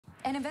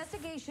An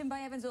investigation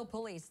by Evansville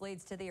police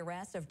leads to the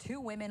arrest of 2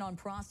 women on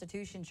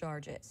prostitution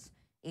charges.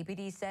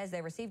 EPD says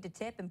they received a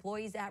tip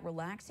employees at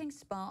Relaxing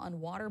Spa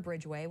on Water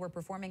Bridgeway were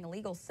performing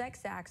illegal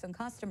sex acts on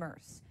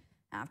customers.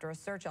 After a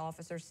search,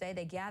 officers say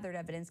they gathered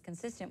evidence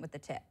consistent with the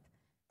tip.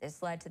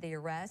 This led to the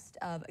arrest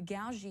of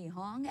Gao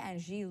Zhihong and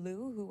Ji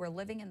Lu, who were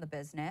living in the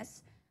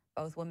business.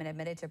 Both women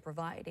admitted to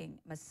providing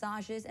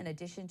massages in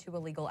addition to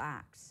illegal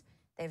acts.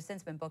 They have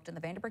since been booked in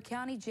the Vanderburgh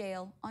County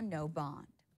Jail on no bond.